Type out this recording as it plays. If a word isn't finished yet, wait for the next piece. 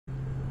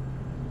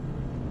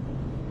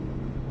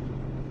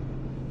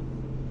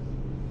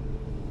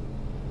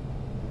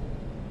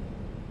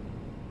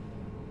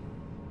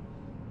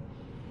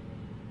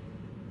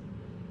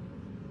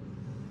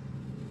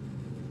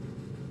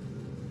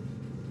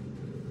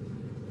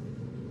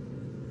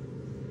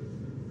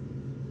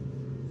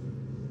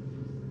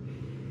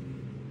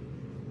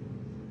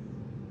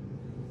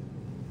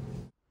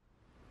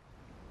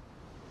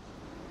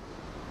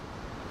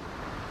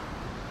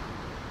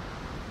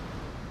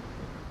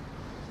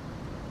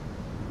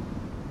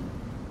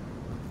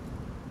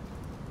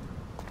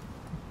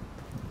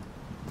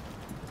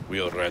We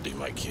are ready,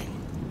 my king.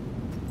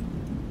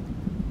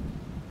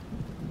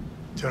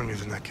 Tell me,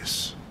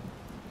 Alexios,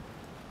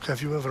 have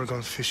you ever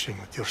gone fishing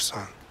with your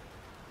son?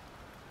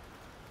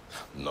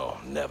 No,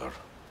 never.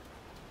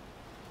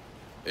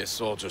 A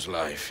soldier's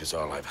life is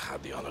all I've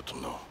had the honor to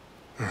know.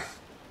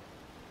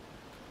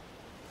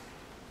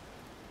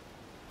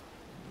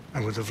 I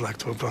would have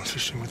liked to have gone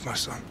fishing with my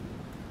son.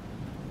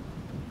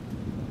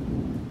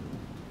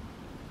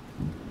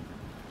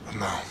 But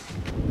now...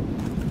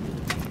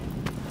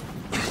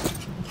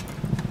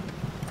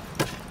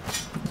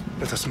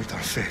 let us meet our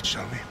fate,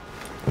 shall we?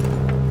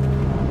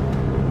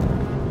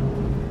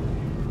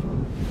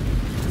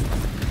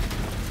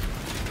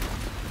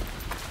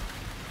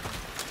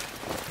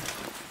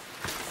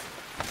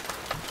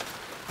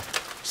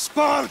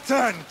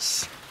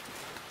 Spartans!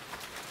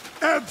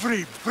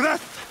 Every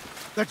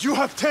breath that you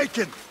have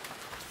taken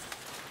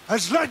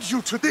has led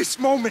you to this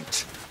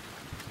moment.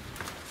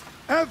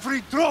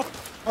 Every drop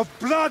of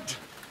blood,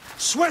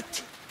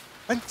 sweat,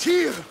 and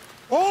tear,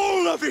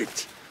 all of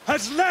it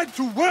has led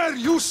to where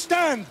you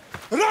stand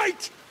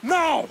right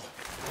now.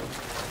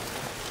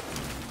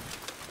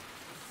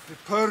 The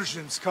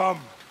Persians come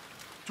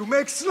to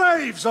make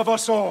slaves of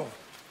us all.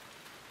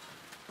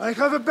 I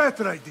have a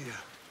better idea.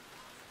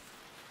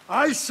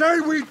 I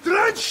say we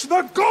drench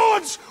the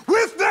gods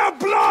with their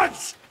blood!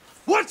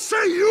 What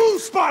say you,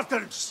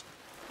 Spartans?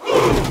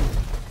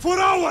 For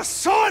our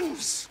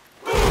sons!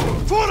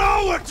 For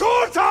our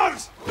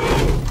daughters!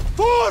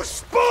 For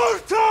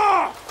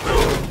Sparta!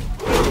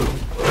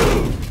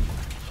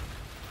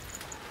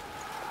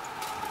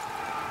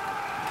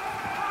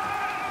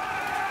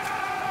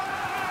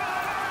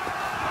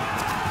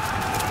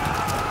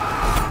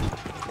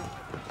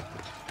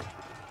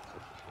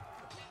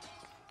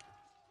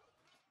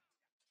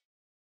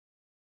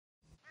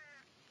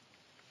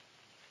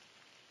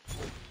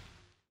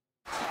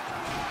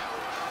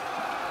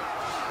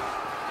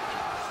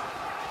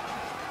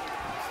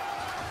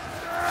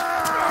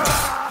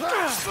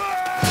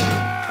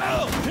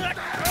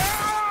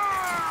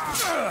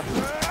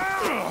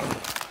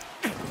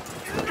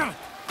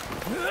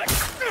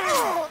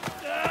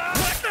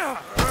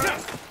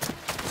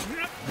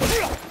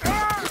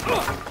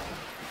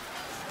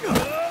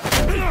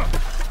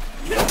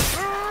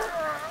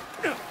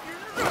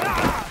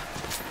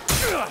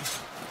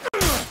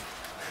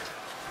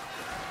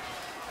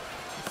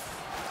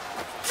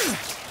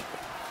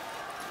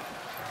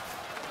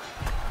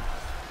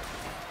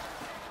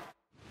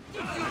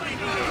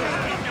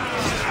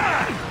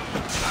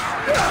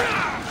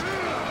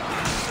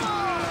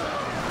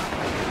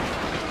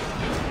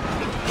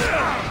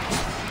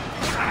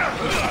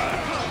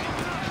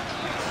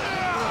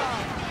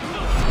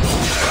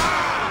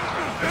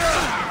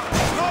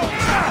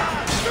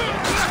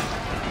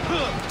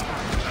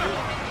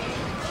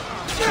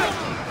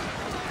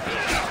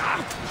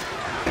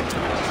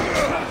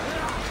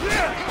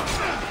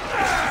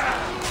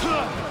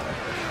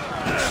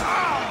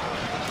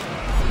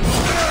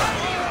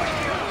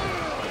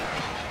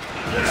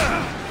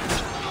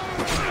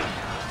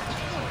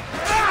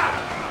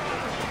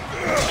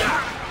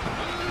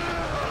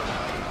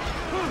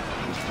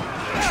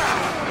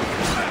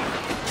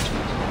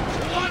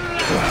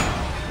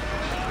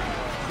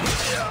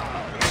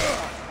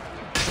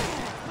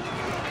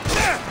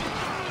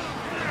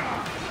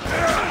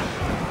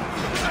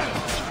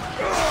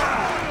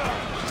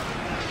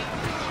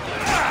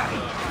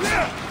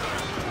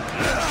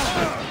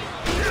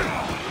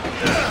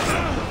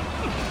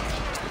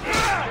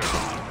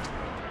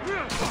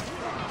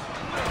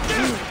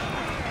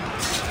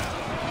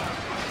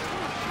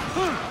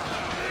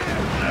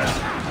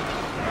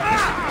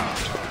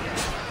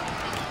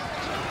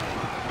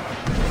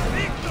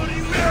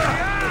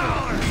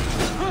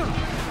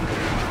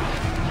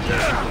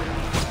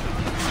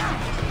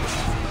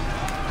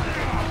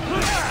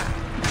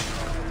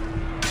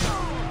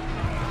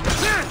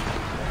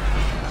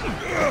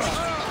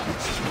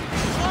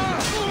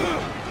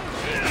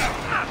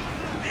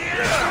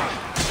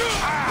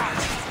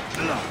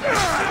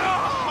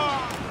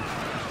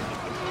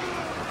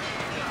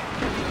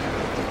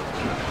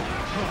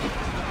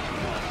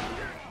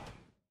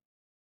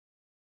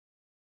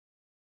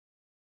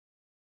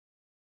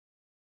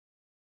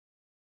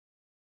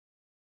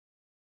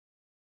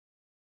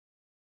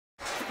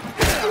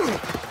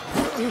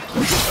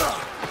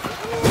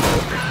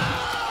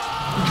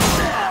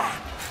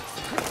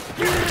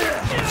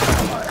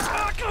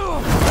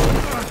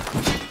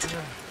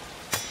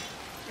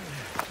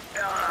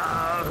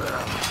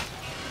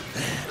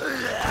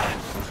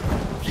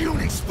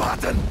 Puny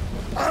Spartan!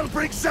 I'll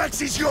bring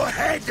Xerxes your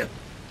head!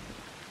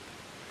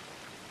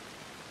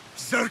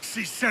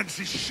 Xerxes sends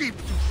his sheep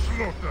to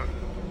slaughter.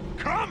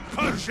 Come,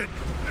 Persian!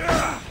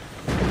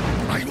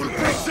 I will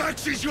bring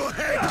Xerxes your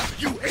head,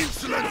 you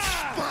insolent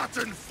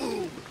Spartan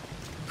fool!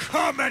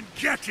 Come and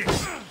get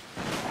it!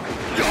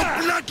 Your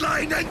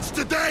bloodline ends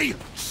today,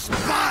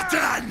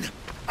 Spartan!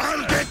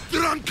 I'll get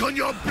drunk on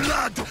your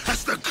blood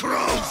as the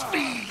crows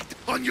feed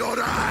on your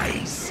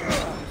eyes!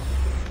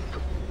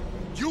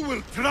 You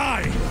will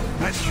try,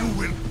 and you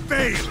will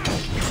fail!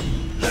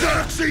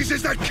 Xerxes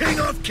is the king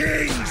of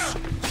kings!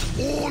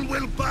 All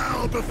will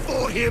bow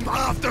before him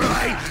after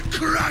I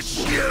crush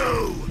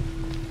you!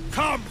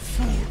 Come,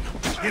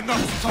 fool!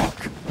 Enough talk!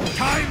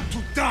 Time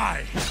to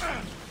die!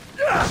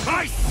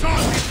 My son!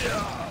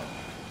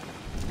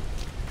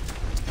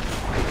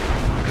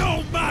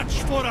 No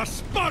match for a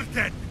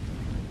Spartan!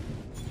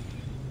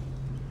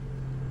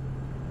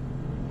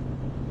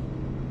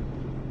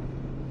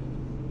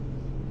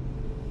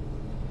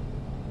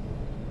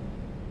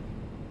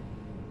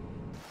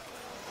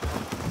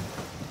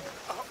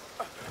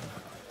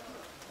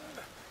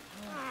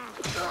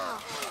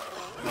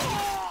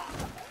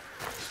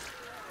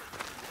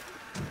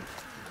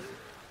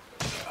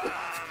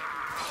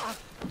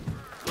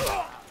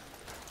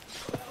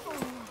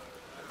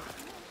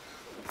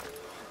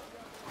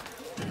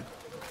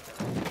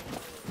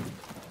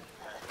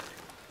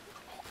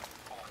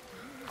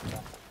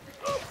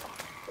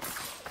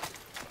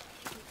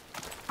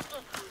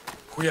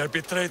 We are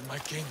betrayed, my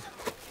king.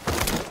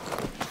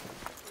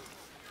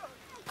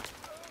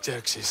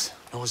 Xerxes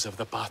knows of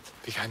the path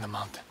behind the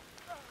mountain.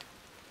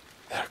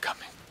 They are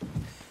coming.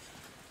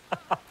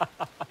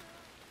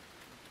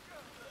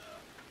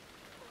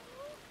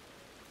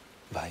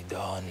 By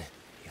dawn,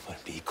 you will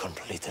be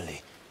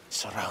completely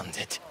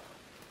surrounded.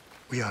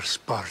 We are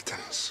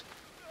Spartans.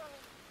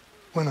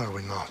 When are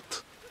we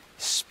not?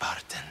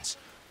 Spartans.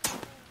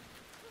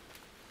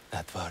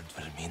 That word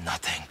will mean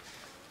nothing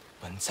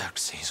when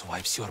Xerxes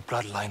wipes your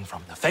bloodline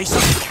from the face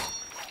of...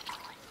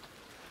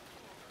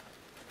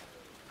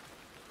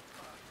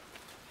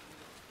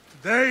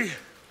 Today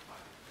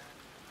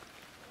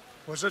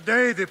was a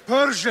day the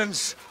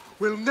Persians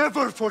will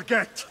never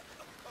forget.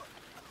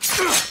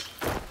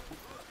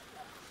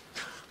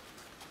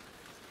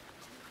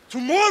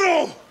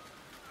 Tomorrow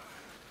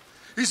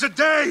is a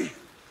day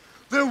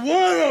the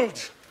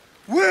world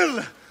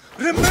will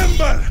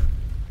remember.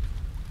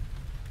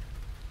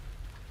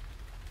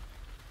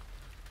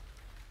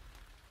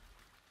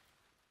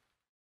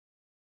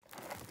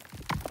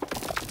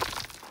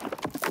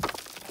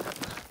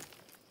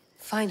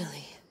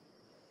 Finally.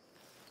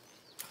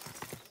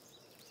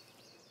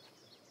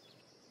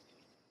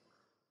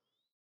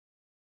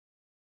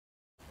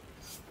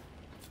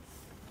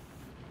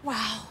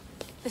 Wow,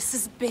 this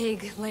is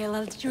big,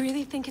 Layla. Did you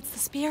really think it's the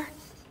spear?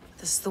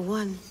 This is the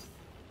one.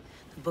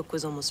 The book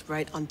was almost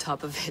right on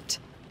top of it.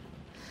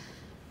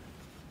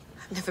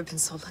 I've never been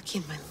so lucky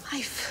in my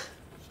life.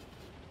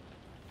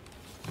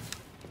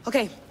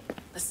 Okay,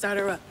 let's start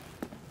her up.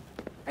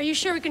 Are you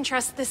sure we can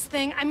trust this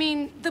thing? I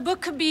mean, the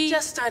book could be...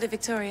 Just started,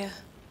 Victoria.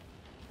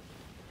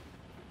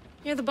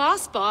 You're the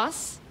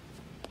boss.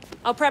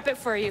 I'll prep it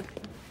for you.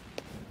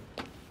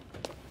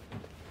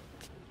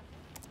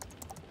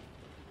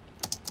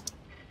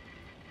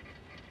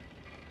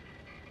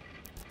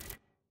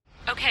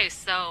 Okay,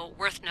 so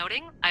worth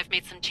noting, I've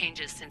made some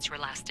changes since you were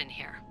last in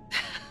here.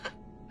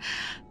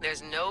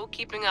 There's no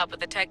keeping up with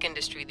the tech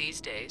industry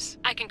these days.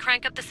 I can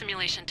crank up the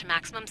simulation to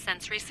maximum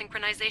sensory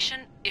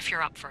synchronization if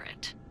you're up for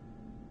it.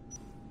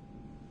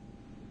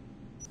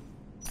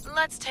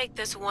 Let's take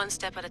this one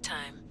step at a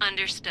time.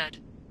 Understood.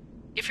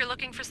 If you're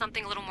looking for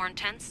something a little more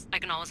intense, I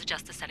can always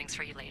adjust the settings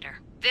for you later.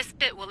 This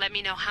bit will let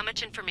me know how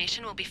much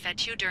information will be fed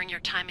to you during your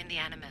time in the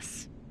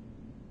Animus.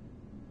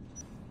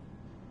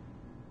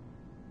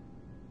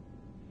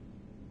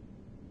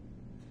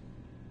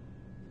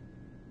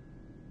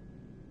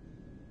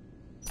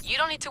 You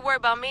don't need to worry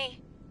about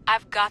me.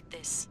 I've got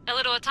this. A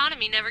little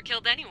autonomy never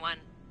killed anyone.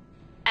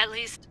 At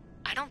least,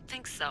 I don't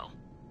think so.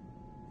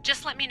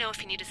 Just let me know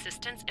if you need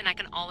assistance, and I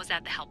can always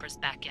add the helpers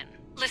back in.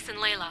 Listen,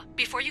 Layla,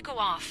 before you go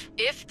off...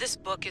 If this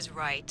book is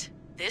right,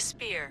 this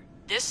spear,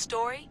 this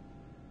story,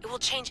 it will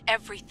change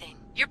everything.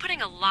 You're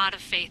putting a lot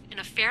of faith in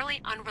a fairly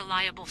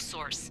unreliable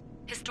source.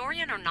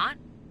 Historian or not,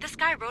 this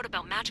guy wrote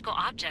about magical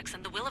objects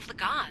and the will of the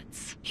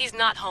gods. He's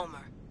not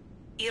Homer.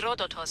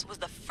 Herodotus was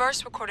the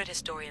first recorded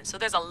historian, so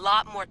there's a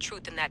lot more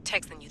truth in that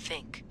text than you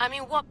think. I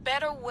mean, what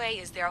better way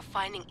is there of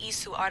finding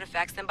Isu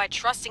artifacts than by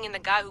trusting in the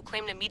guy who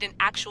claimed to meet an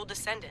actual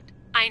descendant?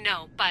 I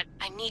know, but...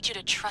 I need you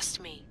to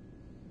trust me.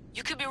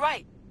 You could be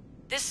right.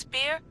 This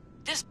spear,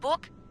 this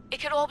book,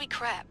 it could all be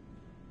crap.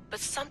 But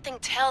something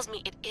tells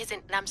me it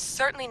isn't, and I'm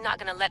certainly not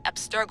gonna let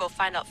Abstergo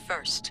find out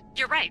first.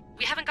 You're right.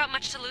 We haven't got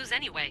much to lose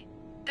anyway.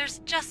 There's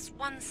just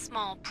one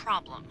small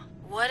problem.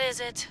 What is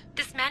it?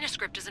 This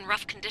manuscript is in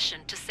rough condition,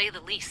 to say the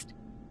least.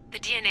 The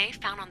DNA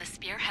found on the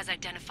spear has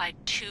identified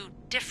 2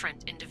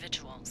 different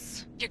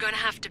individuals. You're gonna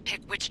have to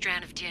pick which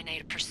strand of DNA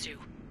to pursue.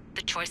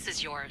 The choice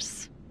is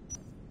yours.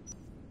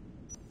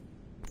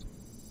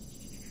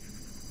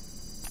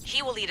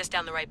 He will lead us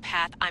down the right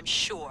path, I'm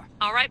sure.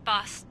 All right,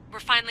 boss. We're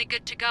finally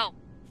good to go.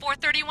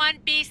 431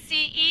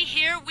 BCE,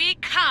 here we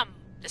come!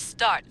 The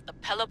start of the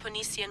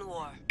Peloponnesian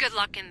War. Good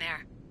luck in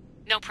there.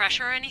 No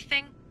pressure or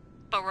anything,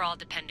 but we're all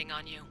depending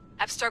on you.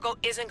 Abstergo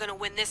isn't gonna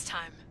win this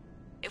time.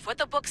 If what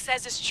the book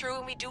says is true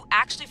and we do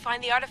actually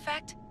find the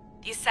artifact,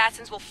 the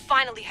assassins will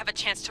finally have a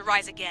chance to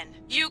rise again.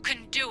 You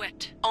can do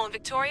it! Oh, and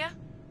Victoria?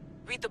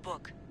 Read the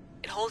book.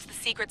 It holds the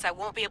secrets I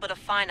won't be able to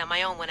find on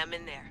my own when I'm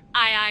in there.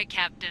 Aye, aye,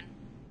 Captain.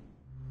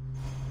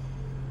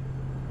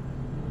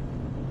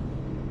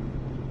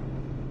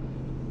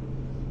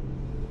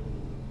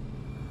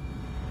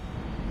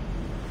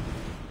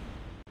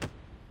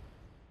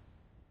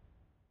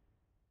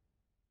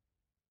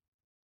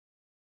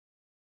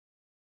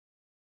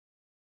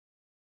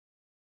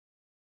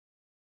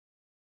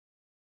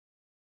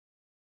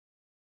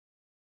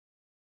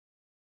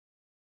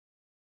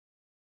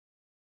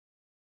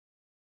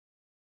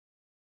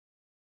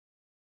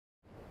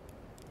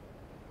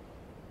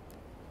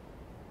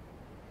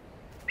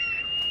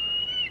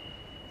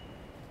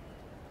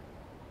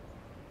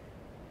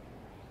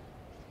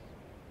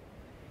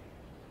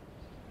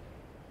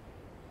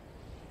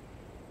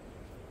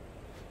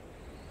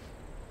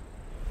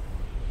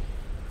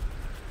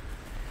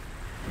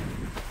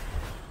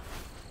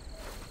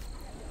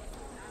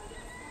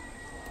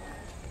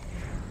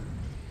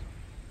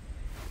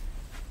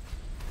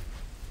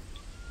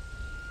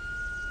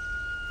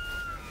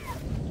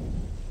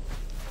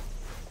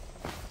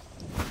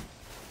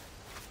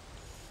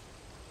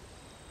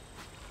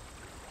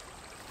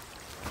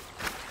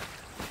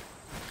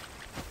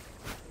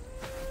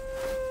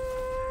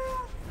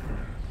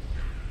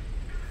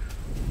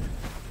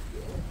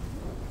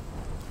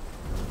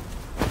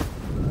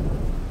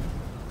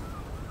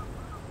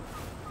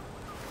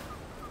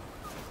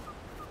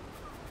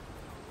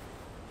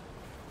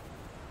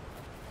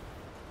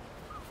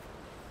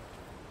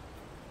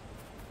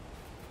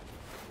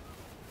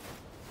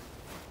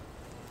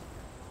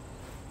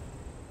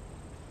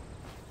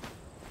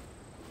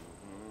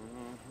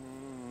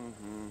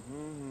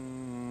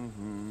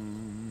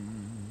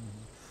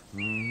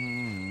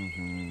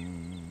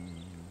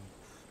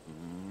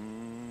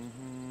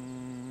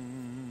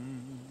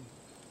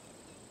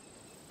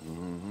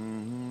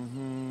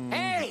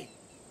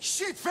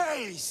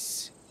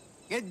 Shitface!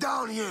 Get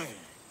down here!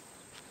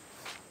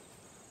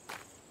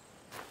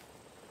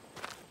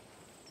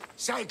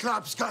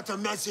 Cyclops got a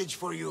message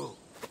for you.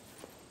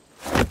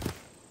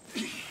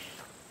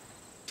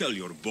 Tell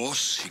your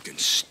boss he can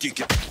stick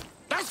it.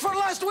 That's for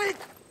last week!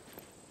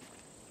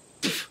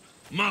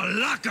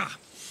 Malaka!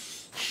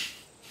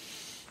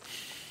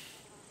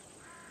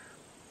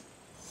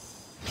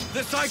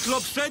 The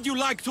Cyclops said you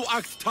like to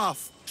act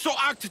tough, so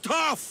act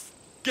tough!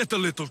 Get a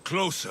little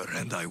closer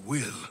and I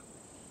will.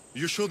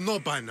 You should know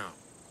by now.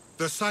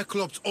 The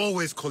Cyclops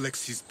always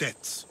collects his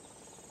debts.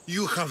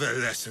 You have a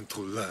lesson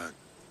to learn.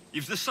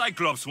 If the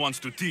Cyclops wants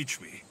to teach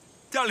me,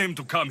 tell him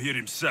to come here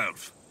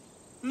himself.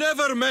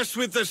 Never mess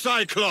with the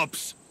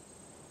Cyclops!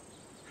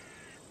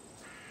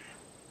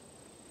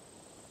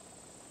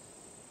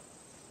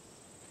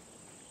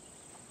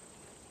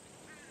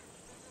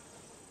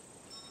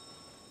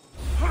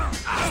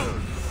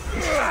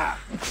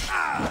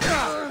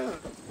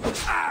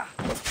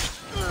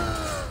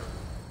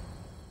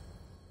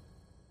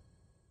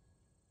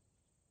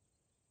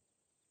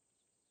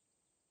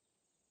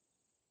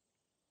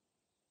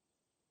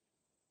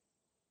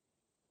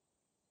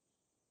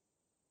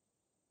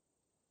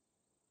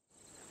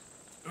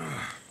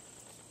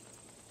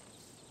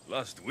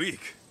 Last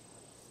week?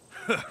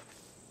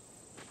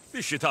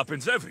 This shit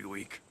happens every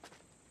week.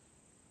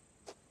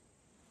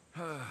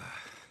 I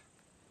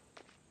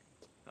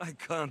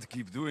can't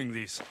keep doing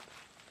this.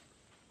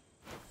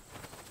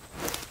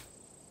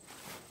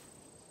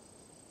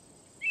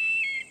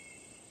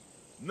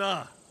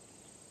 Nah.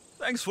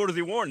 Thanks for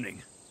the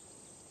warning.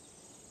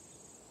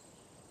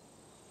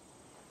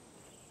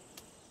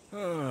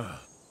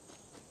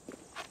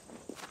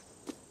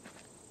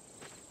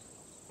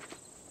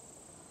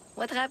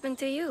 What happened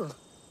to you?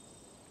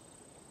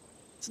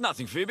 It's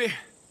nothing, Phoebe.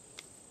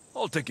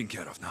 All taken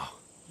care of now.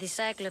 The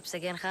Cyclops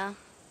again, huh?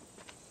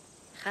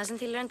 Hasn't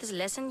he learned his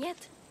lesson yet?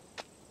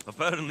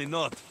 Apparently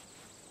not.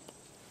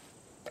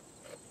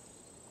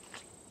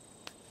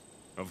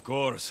 Of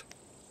course.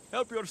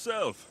 Help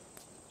yourself.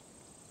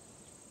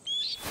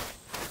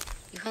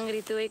 You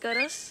hungry too,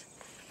 Icarus?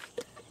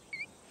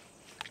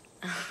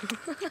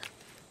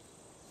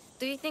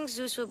 Do you think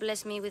Zeus will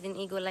bless me with an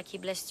ego like he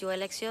blessed you,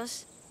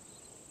 Alexios?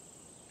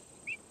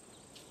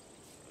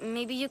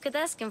 Maybe you could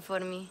ask him for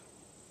me.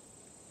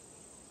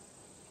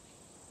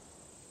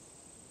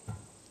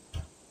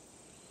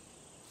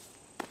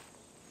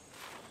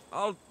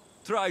 I'll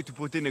try to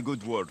put in a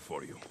good word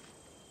for you.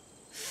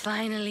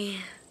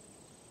 Finally.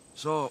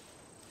 So,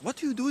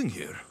 what are you doing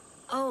here?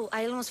 Oh,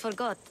 I almost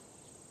forgot.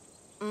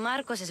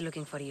 Marcos is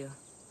looking for you.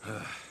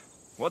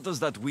 What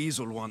does that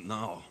weasel want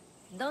now?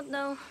 Don't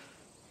know.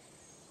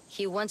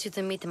 He wants you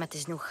to meet him at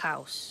his new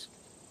house.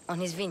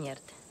 On his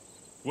vineyard.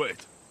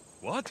 Wait,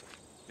 what?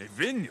 A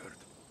vineyard?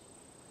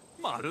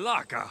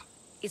 Malaka!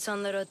 It's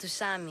on the road to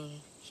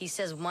Sami. He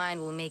says wine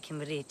will make him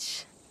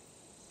rich.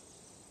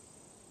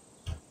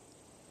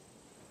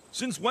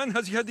 Since when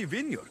has he had a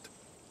vineyard?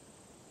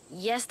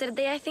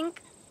 Yesterday, I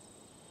think?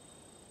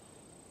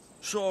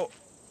 So,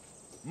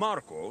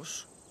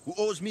 Marcos, who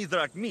owes me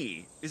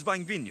drachmi, is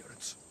buying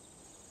vineyards.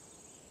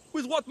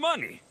 With what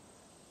money?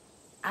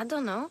 I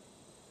don't know.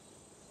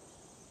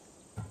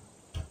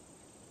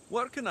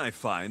 Where can I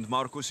find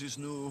Marcos's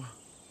new,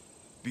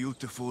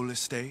 beautiful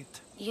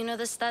estate? You know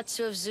the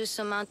statue of Zeus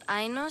on Mount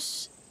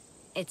Ainos?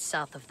 It's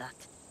south of that.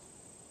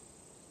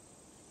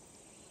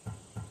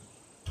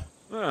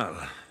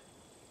 Well,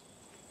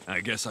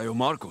 I guess I owe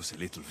Marcos a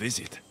little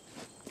visit.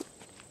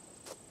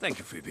 Thank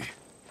you, Phoebe.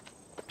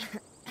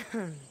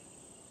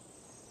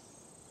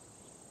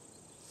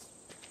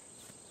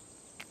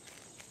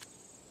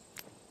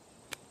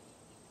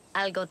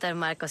 I'll go tell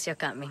Marcos you're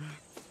coming.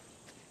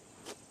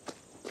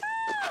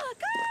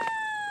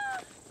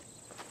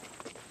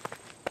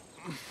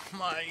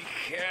 My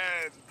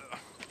head.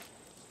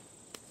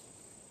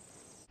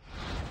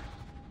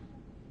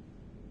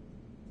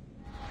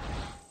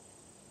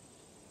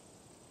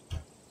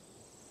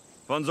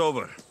 Fun's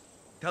over.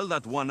 Tell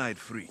that one-eyed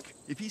freak,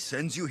 if he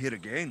sends you here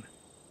again,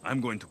 I'm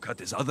going to cut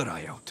his other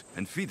eye out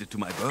and feed it to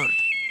my bird.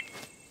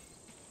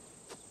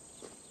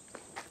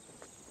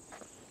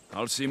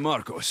 I'll see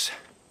Marcos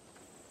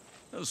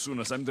as soon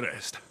as I'm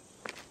dressed.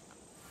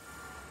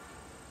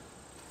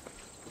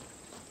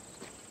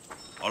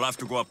 I'll have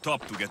to go up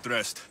top to get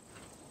dressed.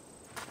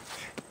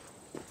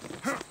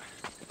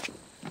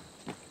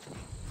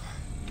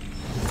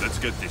 Let's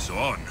get this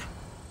on.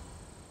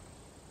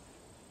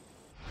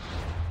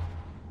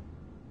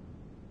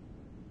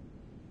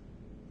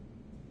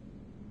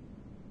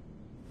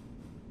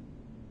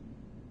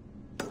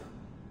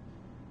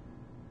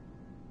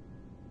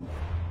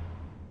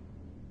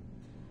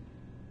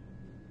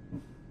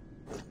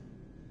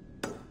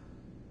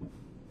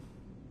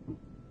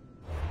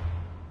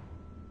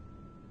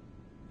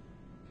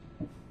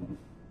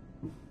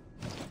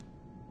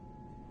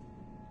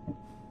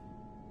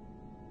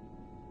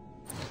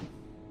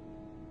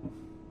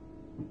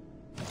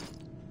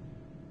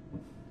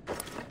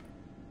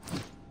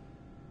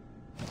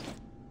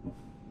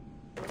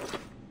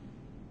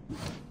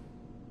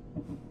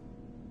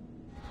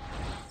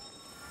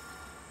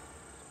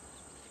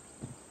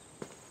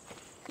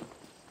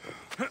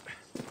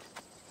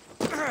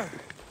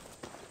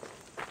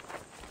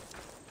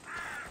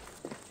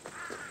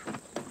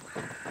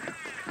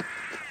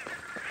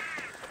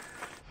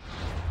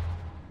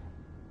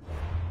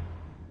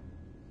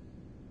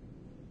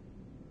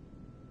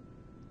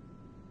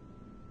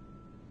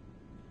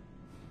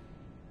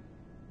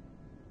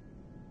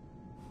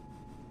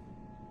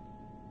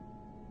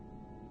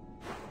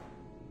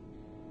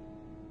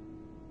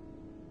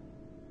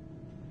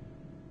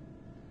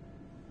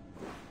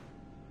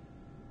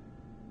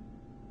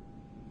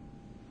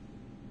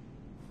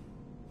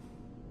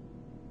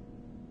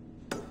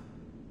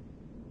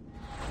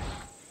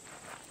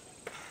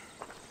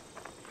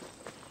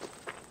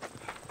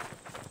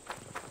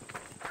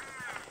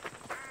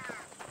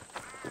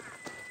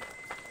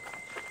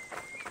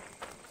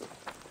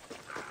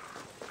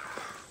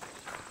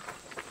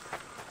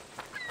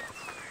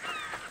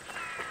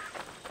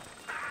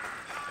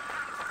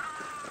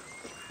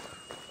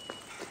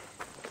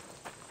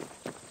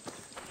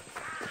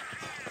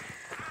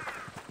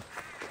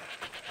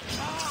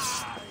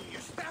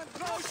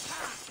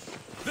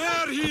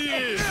 he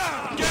is!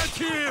 Get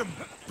him!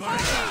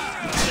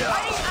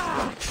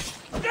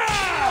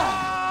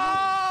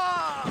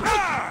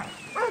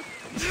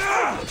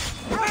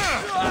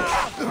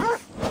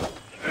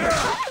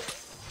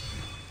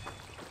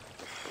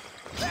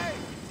 Hey,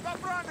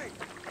 stop running!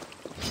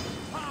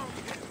 Pound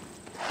him!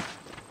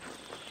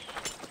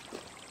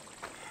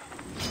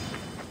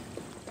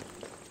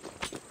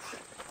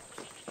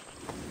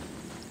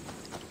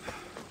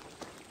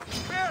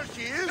 There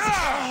she is!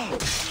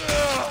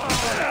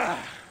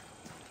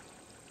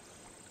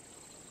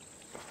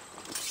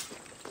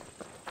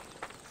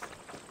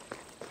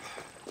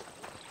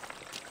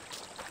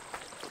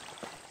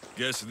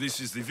 Guess this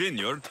is the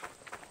vineyard.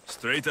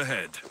 Straight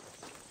ahead.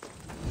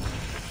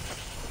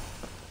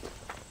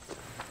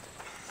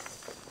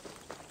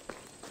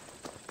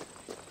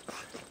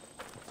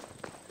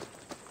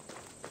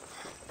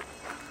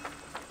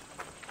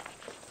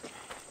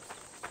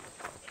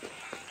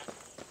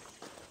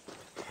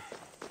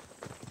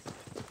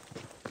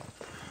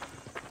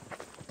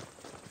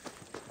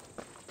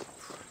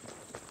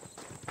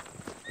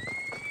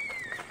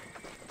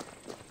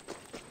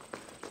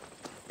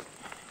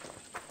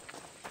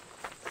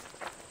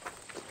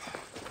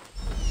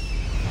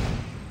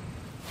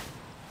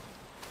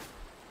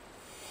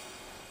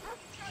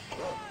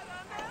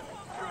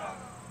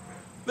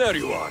 There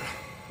you are.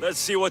 Let's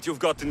see what you've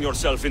gotten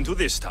yourself into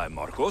this time,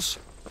 Marcos.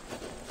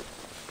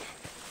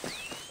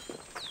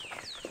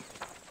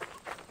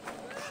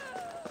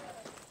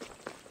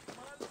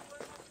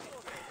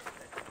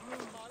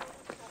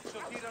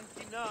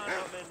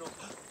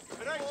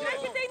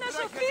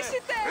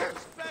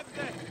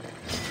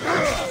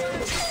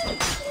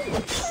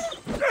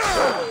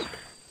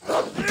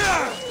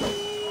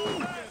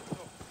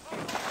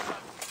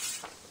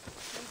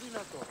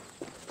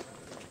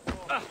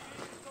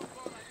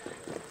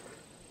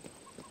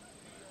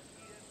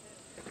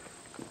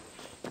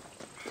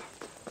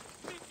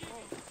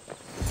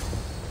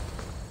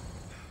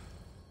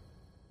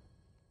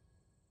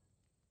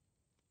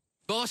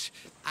 Boss,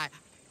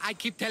 I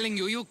keep telling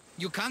you,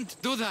 you can't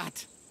do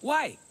that.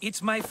 Why?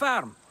 It's my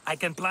farm. I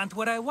can plant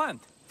what I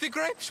want. The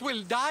grapes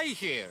will die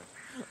here.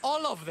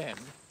 All of them.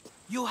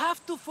 You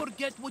have to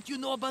forget what you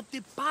know about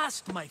the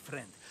past, my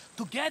friend.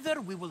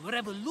 Together, we will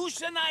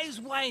revolutionize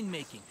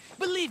winemaking.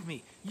 Believe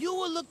me, you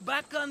will look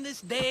back on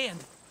this day and...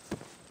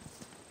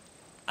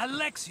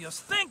 Alexios,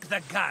 thank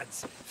the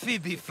gods!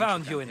 Phoebe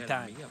found you in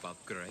time. Me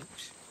about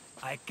grapes?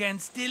 I can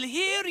still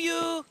hear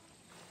you!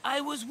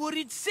 I was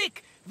worried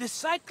sick. The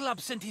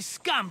Cyclops sent his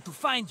scum to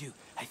find you.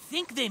 I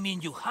think they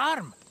mean you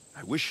harm.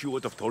 I wish you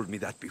would have told me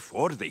that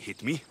before they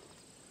hit me.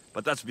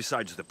 But that's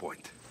besides the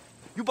point.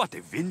 You bought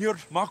a vineyard,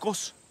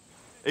 Marcos?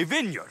 A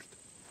vineyard?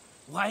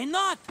 Why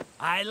not?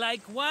 I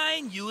like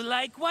wine, you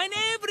like wine,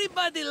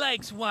 everybody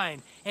likes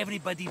wine.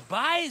 Everybody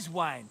buys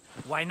wine.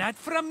 Why not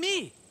from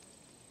me?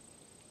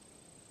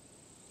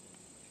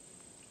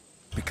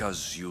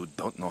 Because you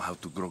don't know how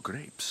to grow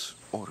grapes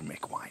or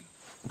make wine.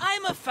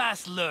 I'm a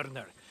fast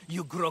learner.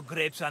 You grow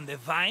grapes on the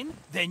vine,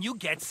 then you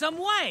get some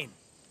wine.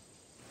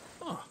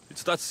 Oh,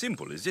 it's that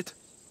simple, is it?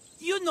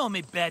 You know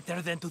me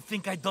better than to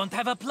think I don't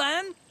have a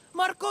plan.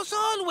 Marcos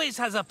always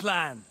has a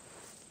plan.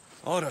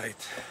 All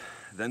right.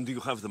 Then do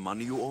you have the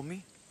money you owe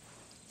me?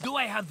 Do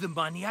I have the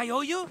money I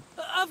owe you?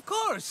 Of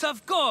course,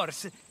 of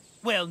course.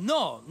 Well,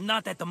 no,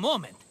 not at the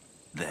moment.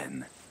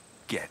 Then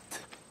get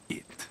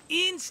it.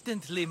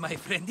 Instantly, my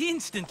friend,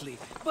 instantly.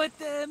 But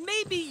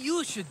maybe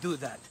you should do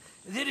that.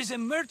 There is a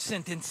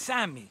merchant in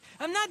Sami.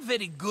 I'm not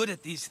very good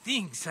at these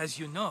things, as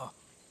you know.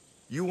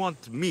 You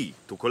want me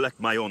to collect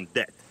my own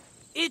debt?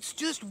 It's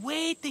just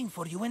waiting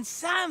for you in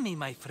Sami,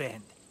 my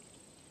friend.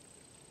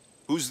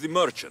 Who's the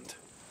merchant?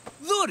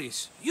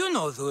 Dhuris. You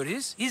know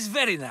Dhuris. He's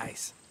very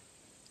nice.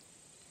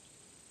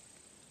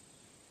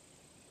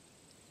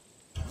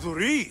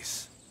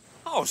 Dhuris?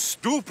 How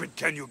stupid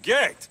can you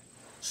get?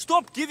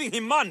 Stop giving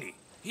him money.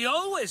 He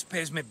always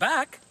pays me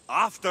back.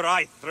 After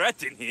I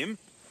threaten him?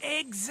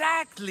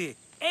 Exactly.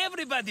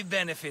 Everybody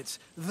benefits.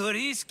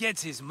 Dhuris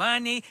gets his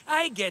money,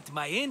 I get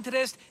my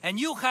interest, and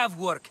you have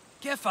work.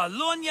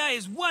 Kefalonia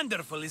is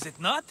wonderful, is it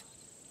not?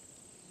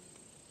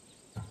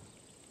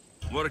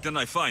 Where can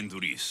I find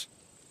Dhuris?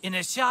 In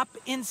a shop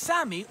in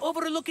Sami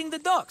overlooking the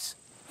docks.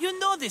 You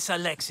know this,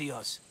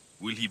 Alexios.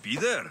 Will he be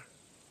there?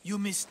 You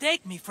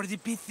mistake me for the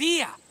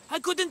Pythia. I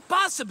couldn't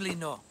possibly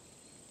know.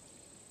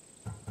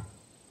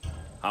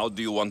 How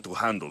do you want to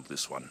handle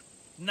this one?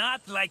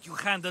 Not like you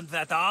handled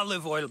that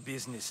olive oil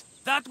business.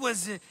 That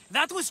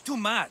was too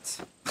much.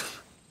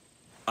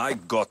 I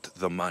got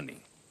the money.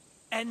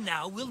 And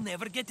now we'll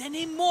never get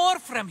any more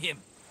from him.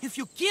 If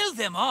you kill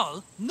them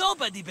all,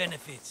 nobody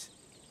benefits.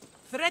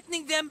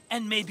 Threatening them,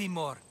 and maybe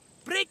more.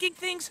 Breaking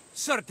things,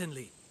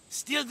 certainly.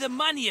 Steal the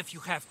money if you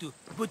have to,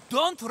 but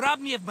don't rob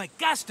me of my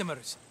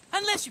customers.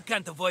 Unless you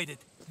can't avoid it.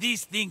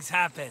 These things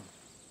happen.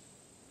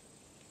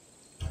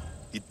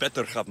 He'd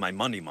better have my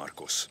money,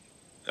 Marcos.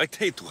 I'd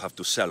hate to have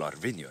to sell our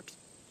vineyard.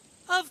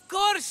 Of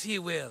course he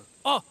will.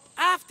 Oh,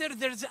 after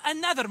there's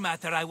another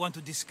matter I want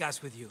to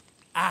discuss with you.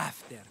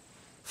 After.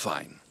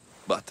 Fine.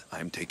 But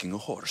I'm taking a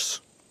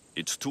horse.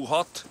 It's too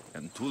hot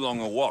and too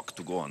long a walk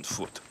to go on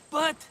foot.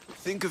 But...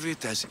 Think of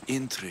it as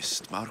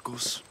interest,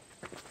 Marcos.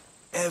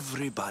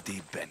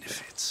 Everybody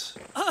benefits.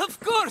 Of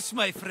course,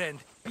 my friend.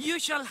 You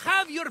shall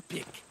have your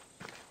pick.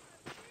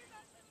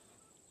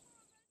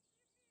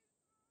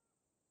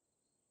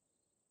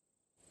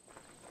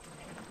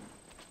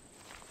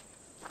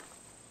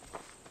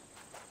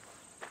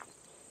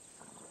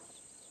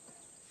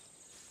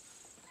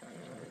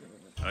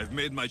 I've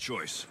made my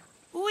choice.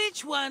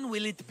 Which one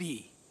will it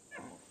be?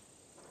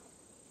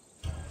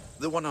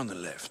 The one on the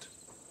left.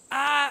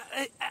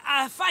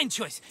 Fine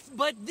choice.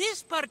 But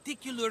this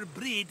particular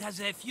breed has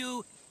a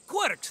few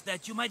quirks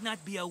that you might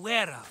not be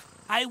aware of.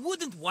 I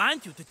wouldn't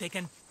want you to take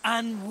an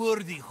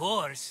unworthy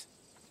horse.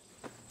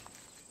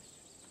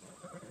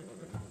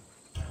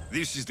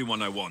 This is the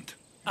one I want.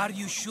 Are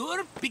you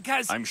sure?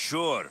 Because... I'm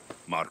sure,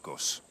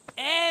 Marcos.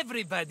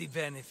 everybody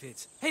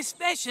benefits.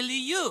 Especially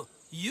you.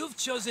 You've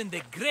chosen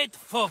the great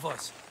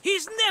Phobos.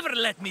 He's never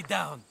let me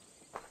down.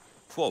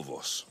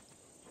 Phobos.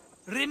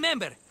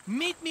 Remember,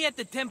 meet me at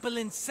the temple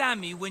in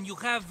Sami when you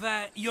have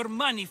your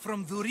money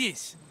from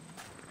Duris.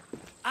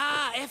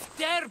 Ah,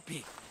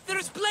 Efterpi.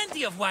 There's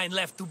plenty of wine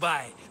left to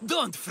buy.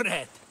 Don't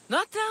fret.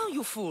 Not now,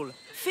 you fool.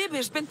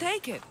 Phoebe's been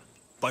taken.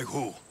 By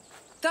who?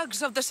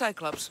 Thugs of the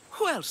Cyclops.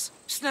 Who else?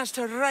 Snatched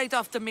her right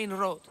off the main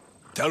road.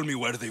 Tell me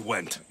where they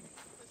went.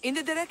 In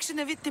the direction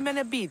of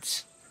Itimena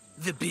Beach.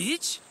 The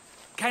beach?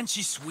 Can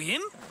she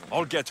swim?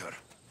 I'll get her.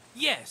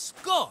 Yes,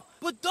 go.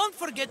 But don't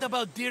forget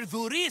about dear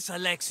Duris,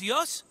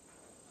 Alexios.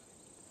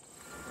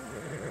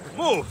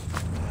 Move!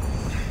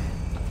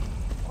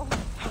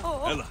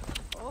 Ella.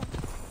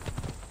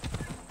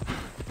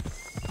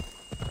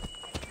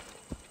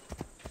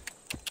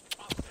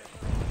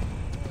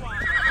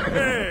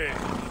 Hey!